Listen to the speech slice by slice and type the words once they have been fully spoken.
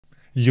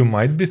You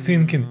might be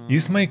thinking,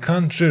 is my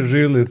country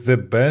really the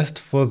best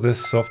for the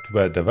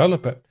software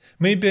developer?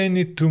 Maybe I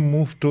need to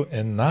move to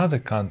another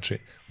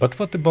country. But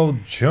what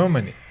about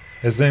Germany?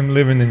 As I'm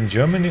living in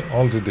Germany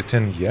already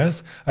 10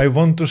 years, I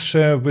want to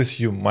share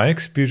with you my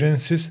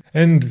experiences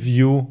and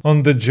view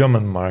on the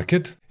German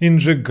market in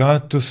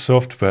regard to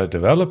software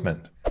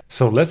development.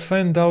 So let's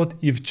find out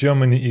if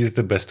Germany is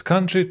the best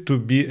country to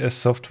be a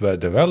software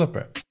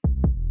developer.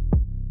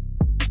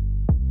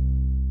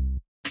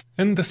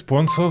 And the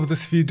sponsor of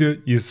this video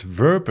is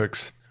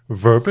Verpex.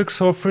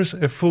 Verpex offers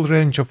a full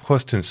range of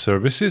hosting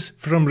services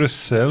from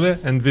reseller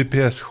and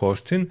VPS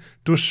hosting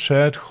to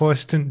shared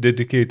hosting,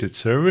 dedicated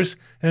servers,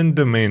 and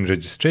domain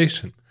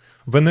registration.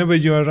 Whenever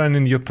you are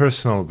running your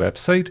personal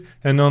website,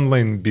 an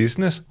online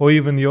business, or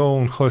even your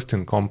own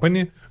hosting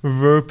company,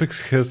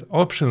 Verpex has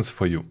options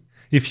for you.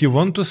 If you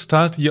want to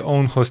start your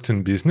own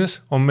hosting business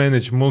or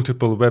manage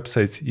multiple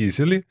websites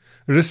easily,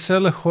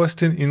 reseller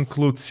hosting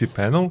includes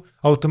cPanel,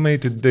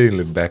 automated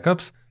daily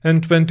backups,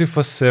 and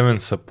 24/7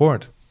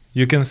 support.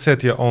 You can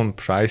set your own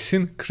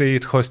pricing,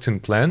 create hosting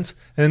plans,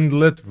 and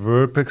let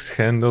Verpex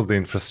handle the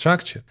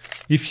infrastructure.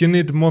 If you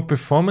need more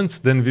performance,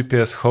 then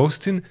VPS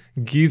hosting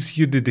gives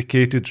you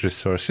dedicated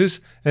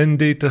resources and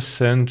data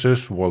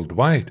centers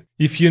worldwide.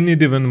 If you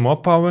need even more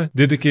power,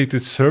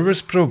 dedicated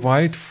servers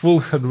provide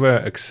full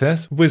hardware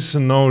access with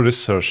no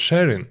resource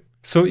sharing.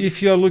 So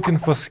if you are looking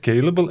for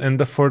scalable and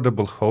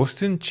affordable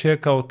hosting,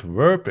 check out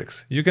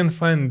Verpex. You can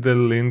find the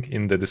link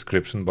in the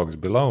description box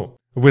below.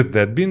 With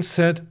that being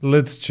said,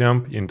 let's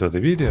jump into the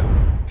video.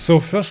 So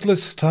first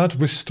let's start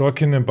with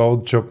talking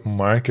about job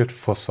market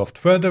for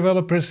software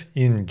developers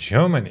in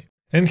Germany.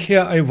 And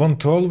here I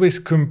want to always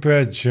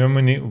compare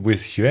Germany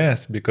with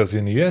US, because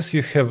in US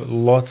you have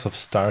lots of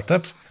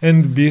startups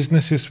and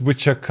businesses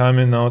which are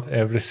coming out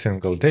every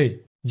single day.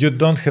 You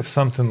don't have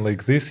something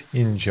like this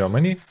in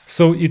Germany,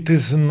 so it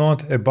is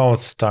not about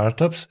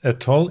startups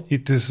at all,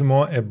 it is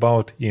more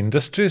about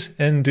industries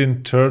and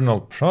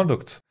internal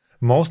products.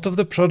 Most of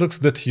the products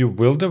that you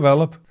will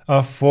develop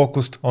are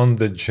focused on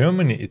the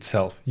Germany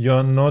itself. You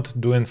are not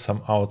doing some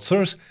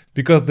outsource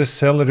because the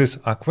salaries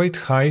are quite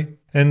high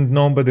and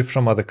nobody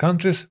from other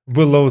countries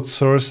will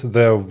outsource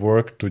their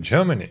work to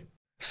Germany.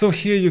 So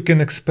here you can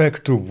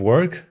expect to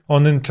work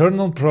on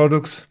internal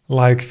products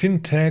like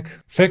fintech,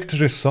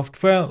 factory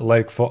software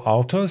like for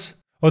autos,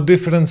 or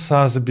different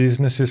SaaS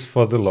businesses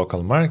for the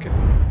local market.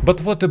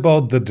 But what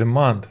about the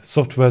demand?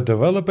 Software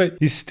developer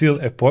is still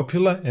a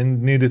popular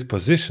and needed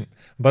position,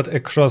 but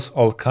across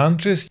all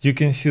countries you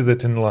can see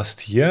that in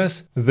last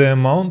years the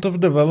amount of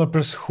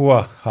developers who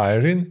are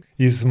hiring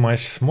is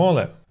much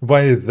smaller.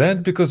 Why is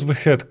that? Because we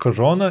had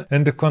corona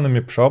and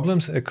economy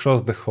problems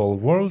across the whole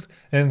world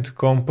and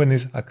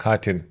companies are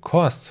cutting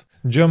costs.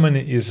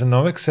 Germany is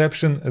no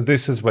exception.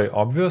 This is why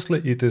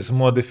obviously it is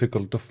more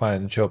difficult to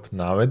find a job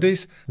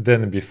nowadays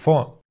than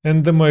before.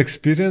 And the more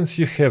experience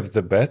you have,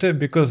 the better,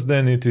 because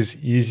then it is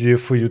easier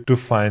for you to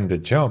find a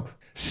job.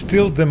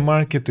 Still, the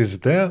market is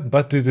there,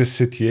 but it is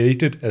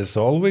situated, as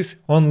always,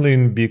 only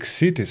in big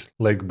cities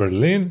like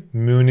Berlin,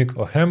 Munich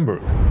or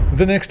Hamburg.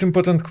 The next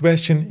important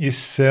question is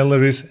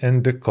salaries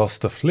and the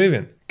cost of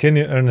living. Can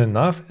you earn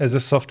enough as a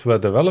software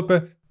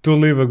developer to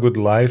live a good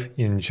life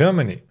in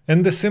Germany?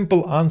 And the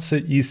simple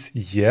answer is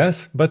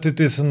yes, but it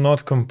is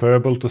not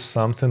comparable to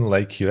something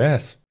like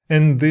US.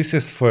 And this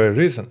is for a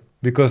reason.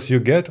 Because you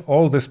get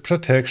all this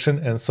protection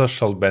and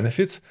social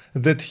benefits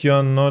that you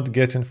are not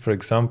getting, for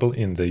example,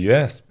 in the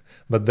US.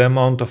 But the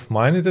amount of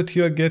money that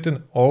you are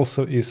getting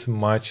also is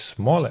much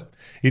smaller.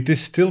 It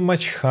is still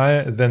much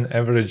higher than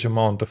average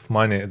amount of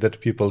money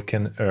that people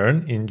can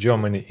earn in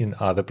Germany in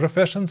other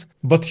professions,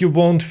 but you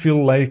won't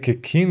feel like a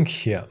king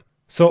here.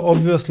 So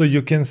obviously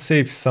you can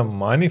save some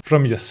money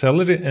from your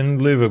salary and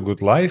live a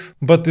good life,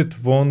 but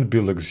it won't be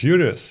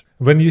luxurious.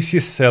 When you see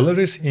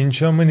salaries in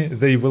Germany,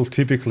 they will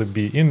typically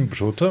be in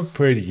brutto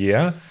per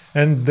year,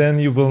 and then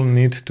you will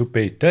need to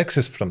pay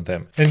taxes from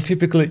them. And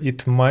typically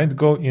it might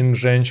go in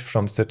range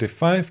from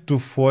 35 to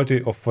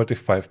 40 or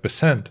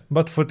 45%,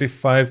 but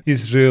 45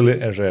 is really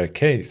a rare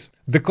case.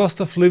 The cost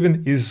of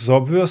living is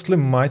obviously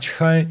much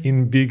higher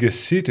in bigger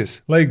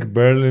cities like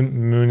Berlin,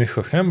 Munich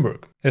or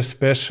Hamburg,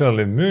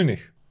 especially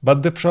Munich.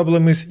 But the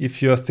problem is,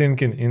 if you are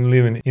thinking in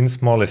living in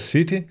smaller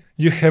city,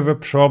 you have a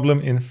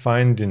problem in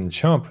finding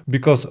job,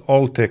 because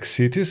all tech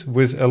cities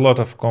with a lot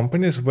of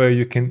companies where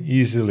you can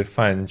easily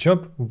find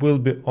job will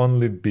be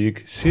only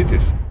big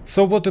cities.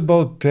 So what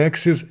about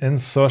taxes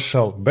and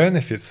social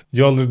benefits?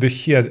 You already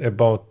heard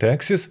about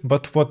taxes,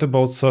 but what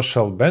about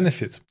social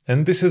benefits?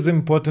 And this is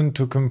important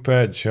to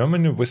compare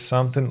Germany with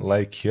something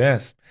like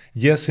US.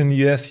 Yes, in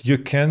US you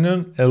can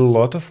earn a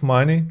lot of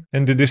money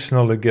and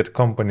additionally get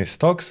company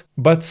stocks,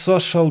 but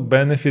social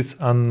benefits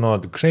are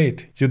not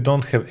great. You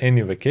don't have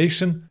any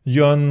vacation,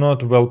 you are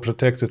not well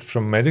protected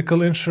from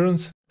medical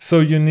insurance,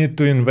 so you need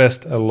to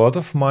invest a lot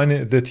of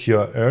money that you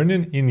are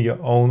earning in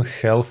your own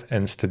health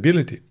and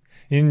stability.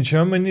 In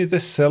Germany the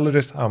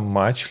salaries are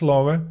much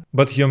lower,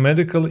 but your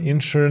medical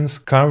insurance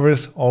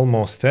covers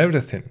almost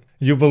everything.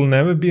 You will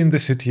never be in the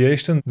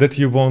situation that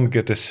you won't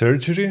get a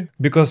surgery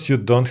because you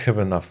don't have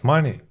enough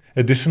money.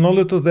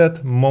 Additionally to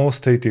that,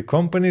 most IT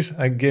companies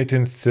are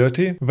getting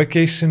 30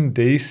 vacation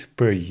days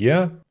per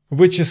year,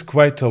 which is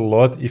quite a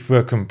lot if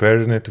we're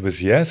comparing it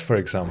with US, for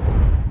example.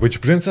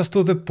 Which brings us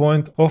to the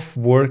point of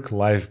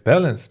work-life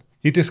balance.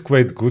 It is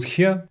quite good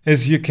here,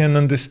 as you can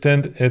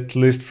understand at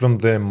least from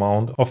the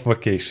amount of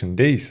vacation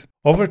days.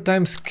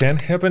 Overtimes can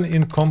happen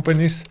in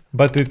companies,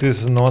 but it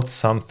is not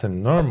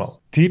something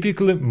normal.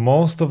 Typically,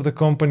 most of the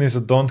companies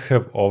don't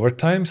have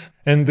overtimes,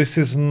 and this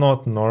is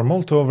not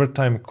normal to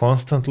overtime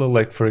constantly,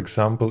 like for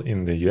example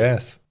in the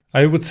US.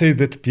 I would say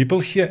that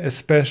people here,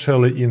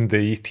 especially in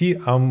the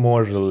IT, are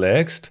more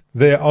relaxed.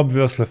 They are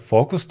obviously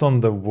focused on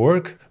the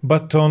work,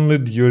 but only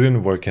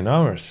during working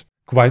hours.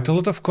 Quite a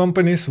lot of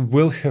companies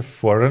will have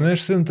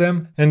foreigners in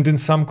them, and in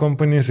some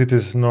companies it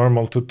is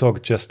normal to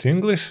talk just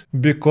English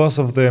because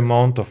of the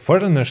amount of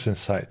foreigners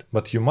inside.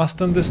 But you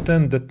must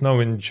understand that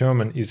knowing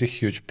German is a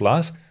huge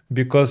plus,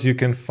 because you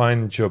can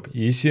find job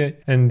easier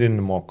and in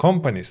more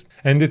companies.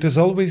 And it is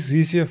always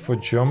easier for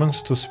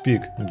Germans to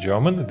speak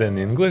German than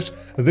English.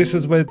 This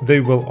is why they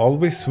will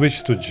always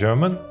switch to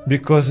German,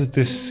 because it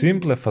is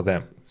simpler for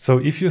them. So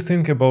if you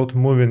think about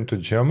moving to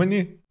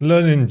Germany,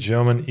 learning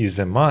German is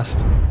a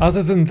must.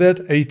 Other than that,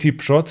 IT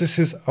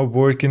processes are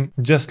working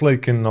just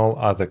like in all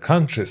other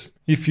countries.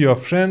 If you are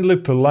friendly,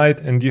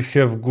 polite, and you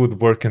have good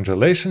working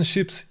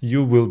relationships,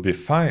 you will be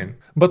fine.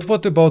 But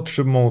what about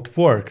remote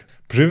work?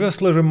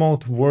 Previously,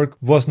 remote work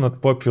was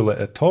not popular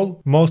at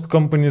all. Most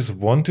companies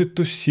wanted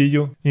to see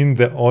you in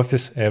the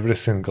office every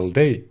single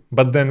day.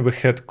 But then we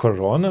had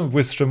Corona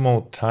with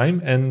remote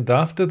time, and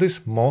after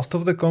this, most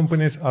of the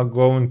companies are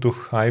going to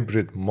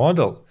hybrid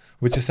model,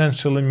 which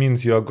essentially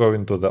means you are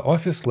going to the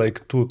office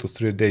like 2 to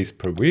 3 days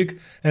per week,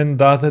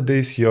 and other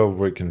days you are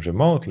working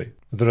remotely.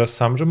 There are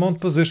some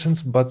remote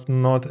positions, but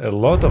not a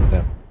lot of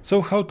them.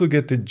 So how to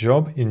get a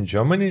job in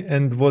Germany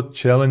and what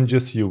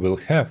challenges you will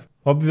have?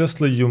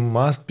 Obviously, you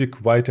must be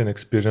quite an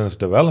experienced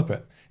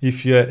developer.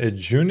 If you are a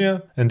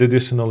junior and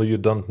additionally you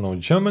don't know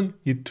German,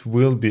 it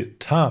will be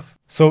tough.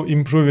 So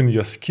improving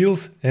your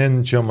skills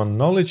and German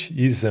knowledge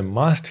is a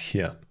must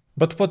here.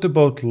 But what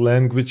about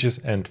languages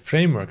and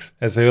frameworks?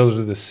 As I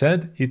already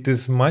said, it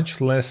is much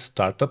less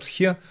startups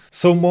here,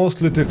 so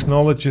mostly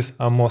technologies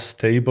are more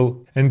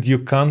stable and you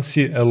can't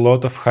see a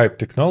lot of hype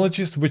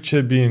technologies which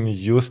are being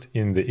used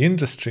in the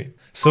industry.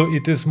 So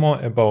it is more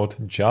about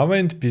Java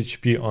and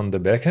PHP on the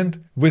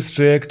backend with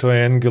React or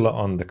Angular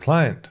on the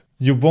client.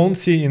 You won't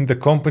see in the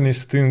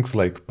companies things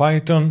like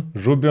Python,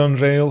 Ruby on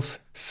Rails,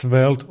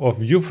 Svelte or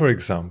Vue, for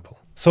example.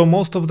 So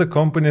most of the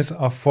companies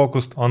are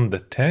focused on the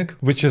tech,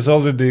 which is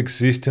already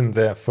existing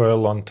there for a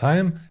long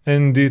time,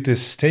 and it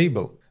is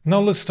stable. Now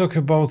let's talk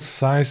about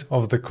size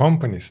of the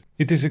companies.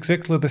 It is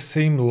exactly the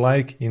same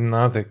like in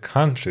other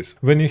countries.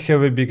 When you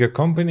have a bigger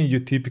company, you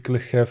typically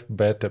have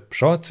better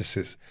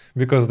processes,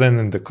 because then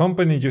in the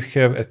company you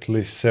have at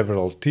least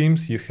several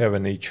teams, you have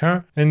an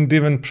HR, and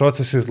even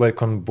processes like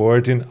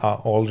onboarding are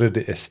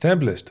already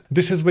established.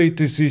 This is why it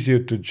is easier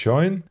to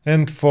join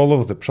and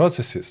follow the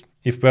processes.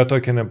 If we are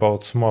talking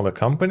about smaller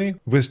company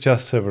with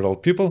just several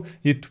people,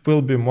 it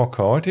will be more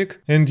chaotic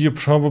and you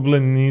probably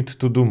need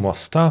to do more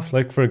stuff,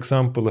 like for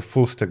example a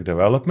full stack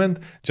development,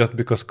 just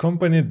because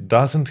company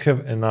doesn't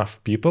have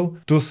enough people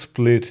to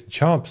split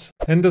jobs.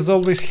 And as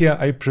always here,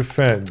 I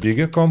prefer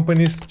bigger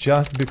companies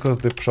just because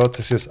the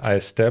processes are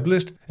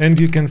established and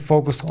you can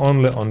focus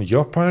only on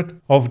your part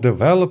of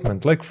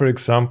development, like for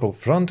example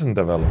front-end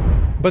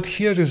development. But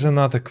here is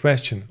another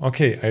question.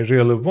 Okay, I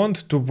really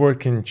want to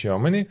work in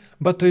Germany,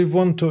 but I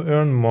want to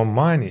earn more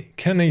money.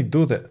 Can I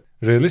do that?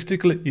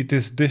 Realistically, it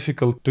is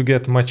difficult to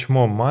get much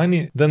more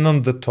money than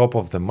on the top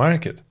of the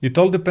market. It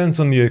all depends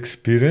on your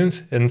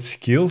experience and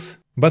skills,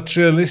 but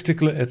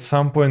realistically at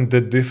some point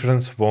the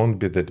difference won't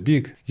be that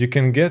big. You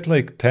can get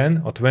like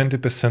 10 or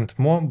 20%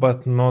 more,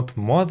 but not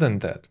more than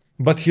that.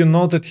 But you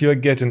know that you are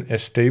getting a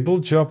stable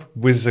job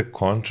with a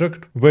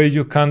contract where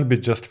you can't be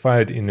just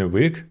fired in a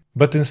week,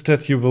 but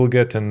instead you will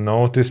get a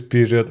notice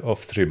period of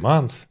 3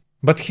 months.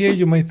 But here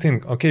you might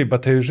think, okay,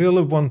 but I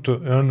really want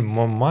to earn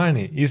more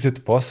money. Is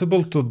it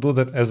possible to do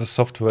that as a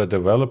software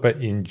developer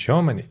in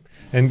Germany?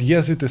 And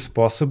yes, it is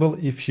possible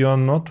if you are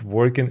not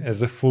working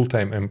as a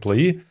full-time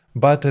employee,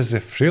 but as a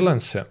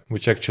freelancer,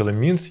 which actually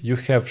means you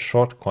have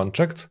short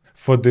contracts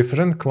for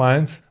different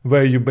clients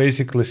where you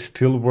basically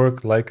still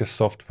work like a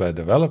software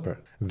developer.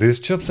 These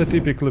jobs are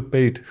typically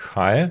paid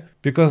higher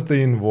because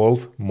they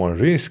involve more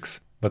risks.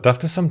 But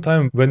after some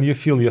time, when you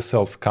feel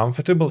yourself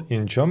comfortable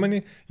in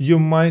Germany, you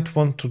might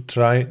want to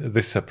try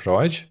this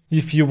approach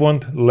if you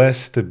want less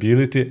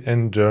stability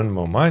and earn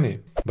more money.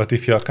 But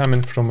if you are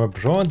coming from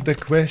abroad, the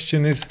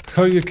question is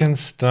how you can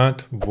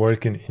start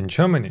working in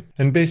Germany.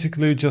 And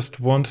basically you just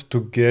want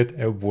to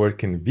get a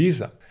working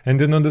visa.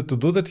 And in order to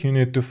do that, you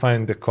need to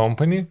find a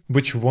company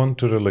which want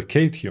to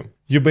relocate you.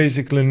 You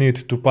basically need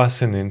to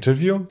pass an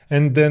interview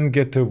and then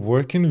get a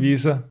working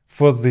visa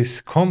for this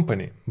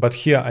company. But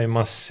here I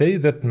must say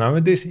that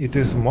nowadays it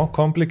is more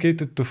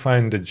complicated to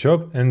find a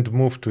job and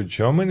move to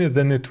Germany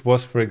than it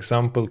was, for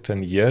example,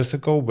 10 years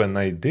ago when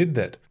I did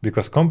that.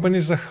 Because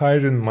companies are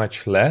hiring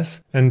much less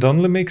and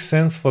only makes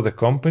sense for the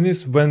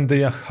companies when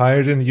they are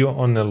hiring you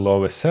on a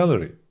lower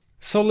salary.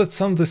 So let's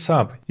sum this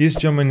up. Is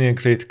Germany a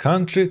great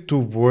country to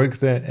work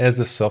there as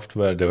a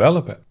software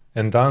developer?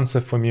 And the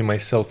answer for me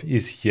myself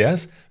is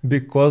yes,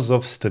 because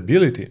of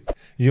stability.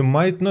 You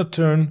might not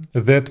earn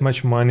that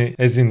much money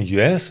as in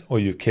US or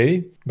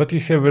UK, but you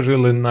have a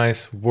really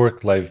nice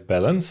work-life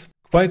balance,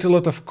 quite a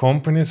lot of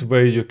companies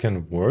where you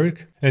can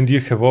work, and you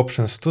have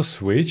options to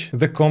switch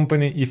the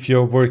company if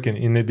you're working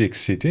in a big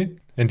city,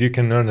 and you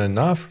can earn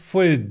enough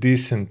for a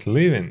decent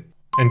living.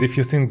 And if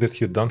you think that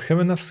you don't have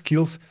enough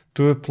skills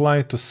to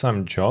apply to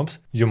some jobs,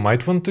 you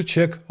might want to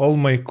check all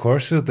my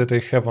courses that I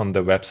have on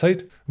the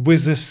website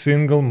with a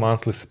single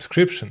monthly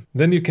subscription.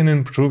 Then you can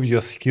improve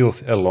your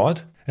skills a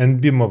lot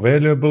and be more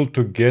valuable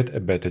to get a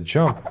better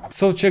job.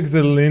 So check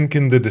the link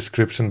in the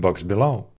description box below.